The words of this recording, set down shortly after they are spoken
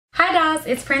Hi dolls,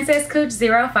 it's Princess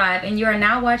Cooch05 and you are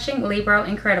now watching Libro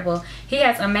Incredible. He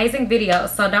has amazing videos,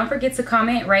 so don't forget to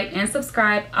comment, rate, and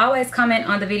subscribe. Always comment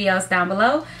on the videos down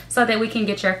below so that we can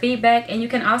get your feedback, and you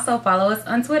can also follow us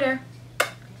on Twitter.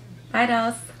 Bye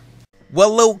dolls.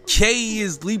 Well, okay,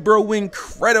 is Libro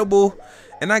Incredible,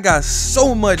 and I got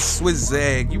so much Swiss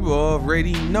Zag, you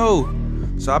already know.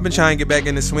 So I've been trying to get back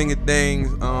in the swing of things.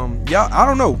 Y'all, I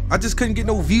don't know, I just couldn't get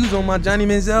no views on my Johnny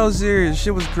Manziel series.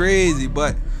 Shit was crazy.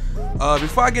 But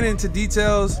before I get into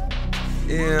details,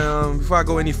 and before I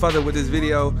go any further with this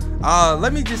video,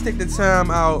 let me just take the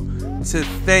time out to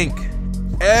thank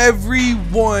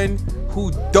everyone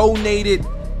who donated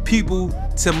people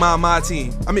to my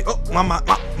team. I mean, my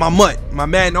MUT, my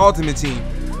Madden Ultimate team.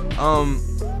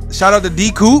 Shout out to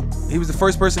D Coop. He was the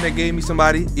first person that gave me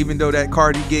somebody, even though that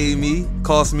card he gave me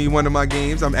cost me one of my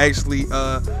games. I'm actually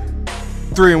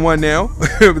 3-1 now,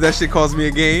 but that shit cost me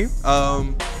a game.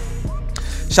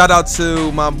 Shout out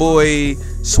to my boy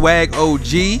Swag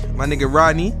OG, my nigga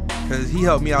Rodney, because he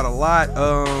helped me out a lot.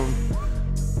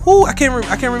 I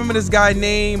can't remember this guy's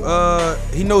name.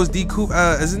 He knows D Coop.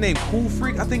 Is his name Cool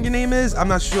Freak? I think your name is. I'm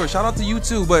not sure. Shout out to you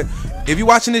too. But if you're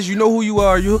watching this, you know who you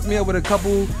are. You hooked me up with a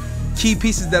couple key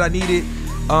pieces that I needed.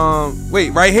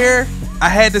 Wait, right here, I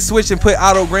had to switch and put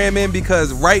Otto Graham in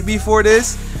because right before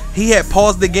this, he had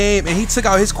paused the game and he took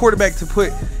out his quarterback to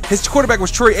put. His quarterback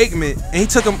was Troy Aikman, and he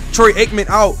took Troy Aikman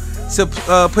out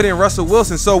to put in Russell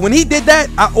Wilson. So when he did that,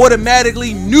 I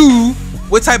automatically knew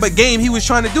what type of game he was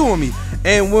trying to do on me.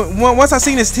 And once I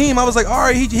seen his team, I was like, all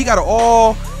right, he got an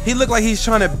all. He looked like he's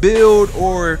trying to build,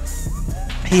 or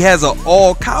he has an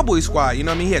all Cowboy squad. You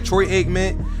know what I mean? He had Troy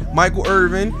Aikman, Michael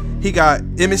Irvin. He got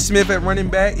Emmitt Smith at running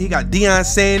back. He got Deion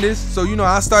Sanders. So, you know,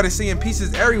 I started seeing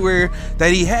pieces everywhere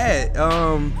that he had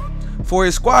for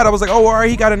his squad. I was like, oh, all right,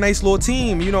 he got a nice little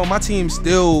team. You know, my team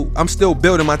I'm still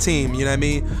building my team. You know what I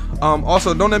mean?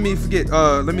 Also, don't let me forget,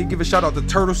 let me give a shout out to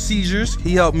Turtle Seizures.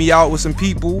 He helped me out with some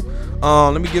people.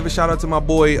 Let me give a shout out to my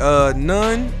boy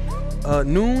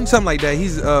Noon, something like that.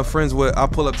 He's friends with. I'll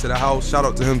pull up to the house. Shout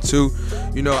out to him too.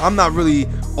 You know, I'm not really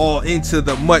all into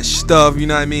the much stuff. You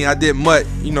know what I mean? I did MUT,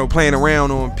 you know, playing around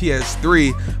on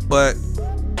PS3, but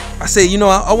I say, you know,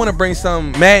 I want to bring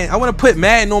some Madden. I want to put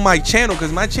Madden on my channel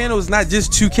because my channel is not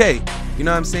just 2K. You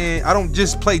know what I'm saying? I don't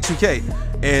just play 2K,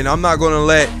 and I'm not gonna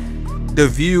let the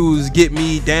views get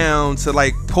me down to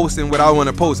like posting what I want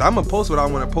to post. I'm gonna post what I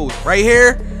want to post. Right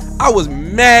here, I was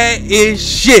mad as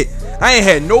shit. I ain't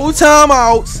had no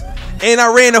timeouts, and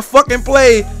I ran a fucking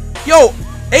play. Yo,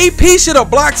 AP should have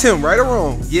blocked him, right or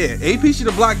wrong. Yeah, AP should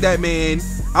have blocked that man.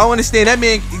 I don't understand. That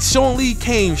man, Sean Lee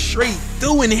came straight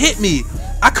through and hit me.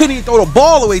 I couldn't even throw the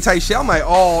ball away type shit. I'm like,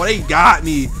 oh, they got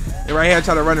me. And right here, I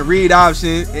try to run a read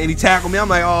option, and he tackled me. I'm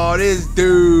like, oh, this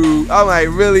dude. I'm like,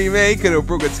 really, man? He could have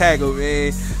broke a tackle,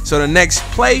 man. So the next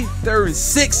play, 3rd and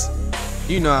 6.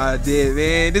 You know how I did,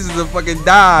 man. This is a fucking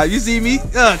dive. You see me?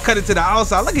 Cut it to the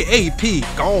outside. Look at AP.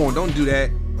 Gone. Don't do that.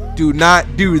 Do not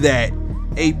do that.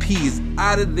 AP is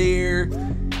out of there.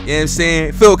 You know what I'm saying?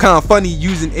 It feel kind of funny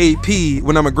using AP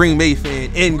when I'm a Green Bay fan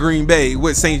in Green Bay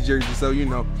with Saints jersey. So, you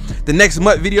know, the next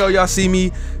MUT video y'all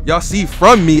see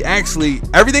from me, actually,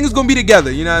 everything is going to be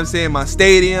together. You know what I'm saying? My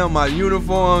stadium, my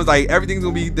uniforms, like everything's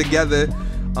going to be together.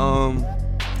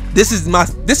 This is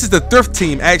the thrift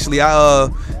team, actually.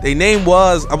 They name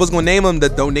was, I was gonna name them the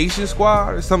donation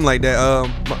squad or something like that.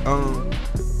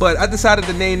 But I decided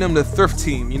to name them the thrift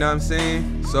team. You know what I'm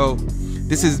saying? So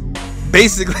this is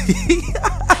basically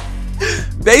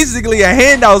basically a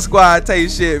handout squad type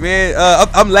shit, man.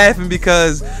 I'm laughing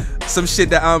because some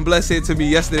shit that Bless said to me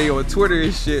yesterday on Twitter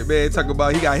and shit, man. Talk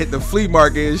about he got hit the flea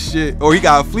market and shit, or he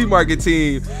got a flea market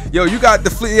team. Yo, you got the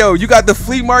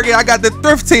flea market. I got the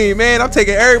thrift team, man. I'm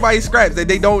taking everybody's scraps that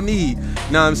they don't need. You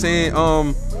know what I'm saying?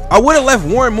 I would have left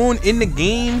Warren Moon in the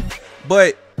game,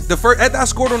 but after I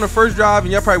scored on the first drive,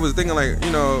 and y'all probably was thinking like,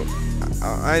 you know,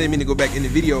 I didn't mean to go back in the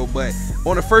video, but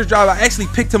on the first drive, I actually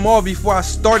picked him off before I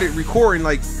started recording.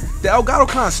 Like, the Elgato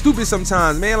kind of stupid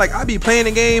sometimes, man. Like, I be playing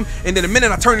the game, and then the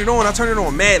minute I turn it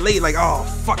on mad late. Like, oh,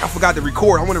 fuck, I forgot to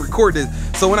record. I want to record this.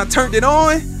 So when I turned it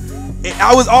on,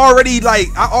 I was already, like,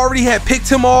 I already had picked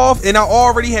him off, and I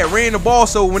already had ran the ball.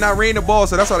 So when I ran the ball,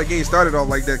 so that's how the game started off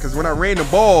like that. Because when I ran the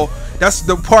ball, that's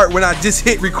the part when I just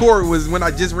hit record, was when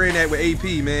I just ran that with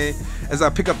AP, man. As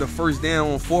I pick up the first down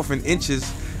on 4th and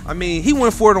inches. I mean, he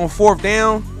went for it on 4th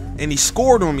down, and he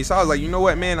scored on me. So I was like, you know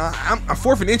what, man, I'm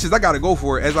 4th and inches. I got to go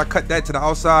for it. As I cut that to the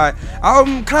outside,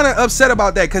 I'm kind of upset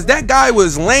about that because that guy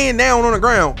was laying down on the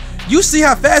ground. You see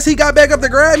how fast he got back up to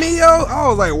grab me, yo? I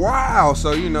was like, wow.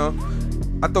 So, you know,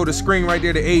 I throw the screen right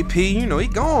there to AP. You know, he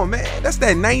gone, man. That's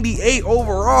that 98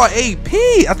 overall AP.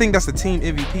 I think that's the team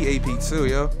MVP AP too,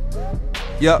 yo.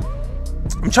 Yup.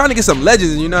 I'm trying to get some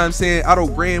legends, you know what I'm saying? Otto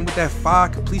Graham with that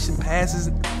 5 completion passes.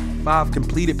 5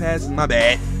 completed passes. My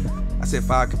bad. I said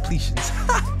 5 completions.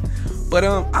 But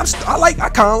I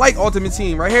kind of like Ultimate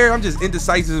Team. Right here, I'm just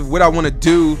indecisive what I want to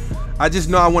do. I just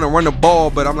know I want to run the ball,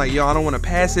 but I'm like, yo, I don't want to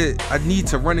pass it. I need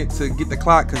to run it to get the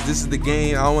clock because this is the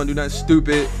game. I don't want to do nothing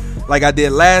stupid like I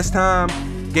did last time.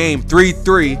 Game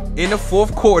 3-3 in the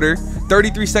 4th quarter.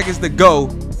 33 seconds to go.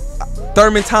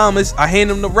 Thurman Thomas, I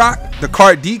hand him the rock. The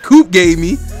card D Coop gave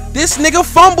me. This nigga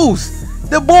fumbles.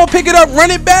 The ball, pick it up, run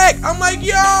it back. I'm like,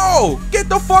 yo, get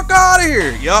the fuck out of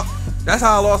here. Yup. That's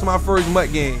how I lost my first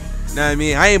MUT game. Know what I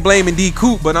mean? I ain't blaming D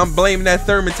Coop, but I'm blaming that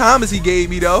Thurman Thomas he gave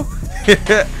me though.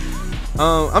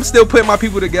 I'm still putting my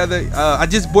people together. I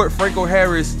just bought Franco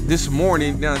Harris this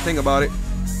morning. Now I think about it.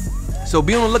 So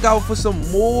be on the lookout for some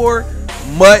more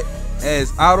MUT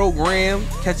as Otto Graham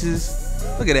catches.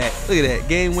 Look at that. Look at that.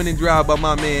 Game-winning drive by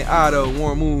my man Otto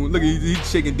Warren Moon. Look at he's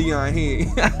shaking Deion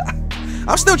hand.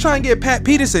 I'm still trying to get Pat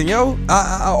Peterson, yo.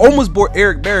 I almost bought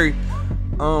Eric Berry.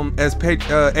 As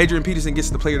Adrian Peterson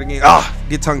gets the player of the game.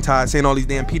 Get tongue-tied saying all these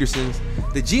damn Petersons.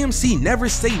 The GMC never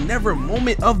say never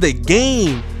moment of the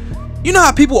game. You know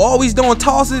how people always doing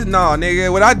tosses? Nah,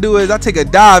 nigga. What I do is I take a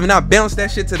dive and I bounce that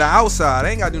shit to the outside. I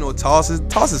ain't gotta do no tosses.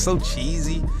 Tosses so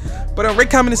cheesy. But rate,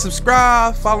 comment, and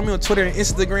subscribe. Follow me on Twitter and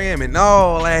Instagram and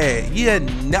all that. You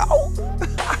know.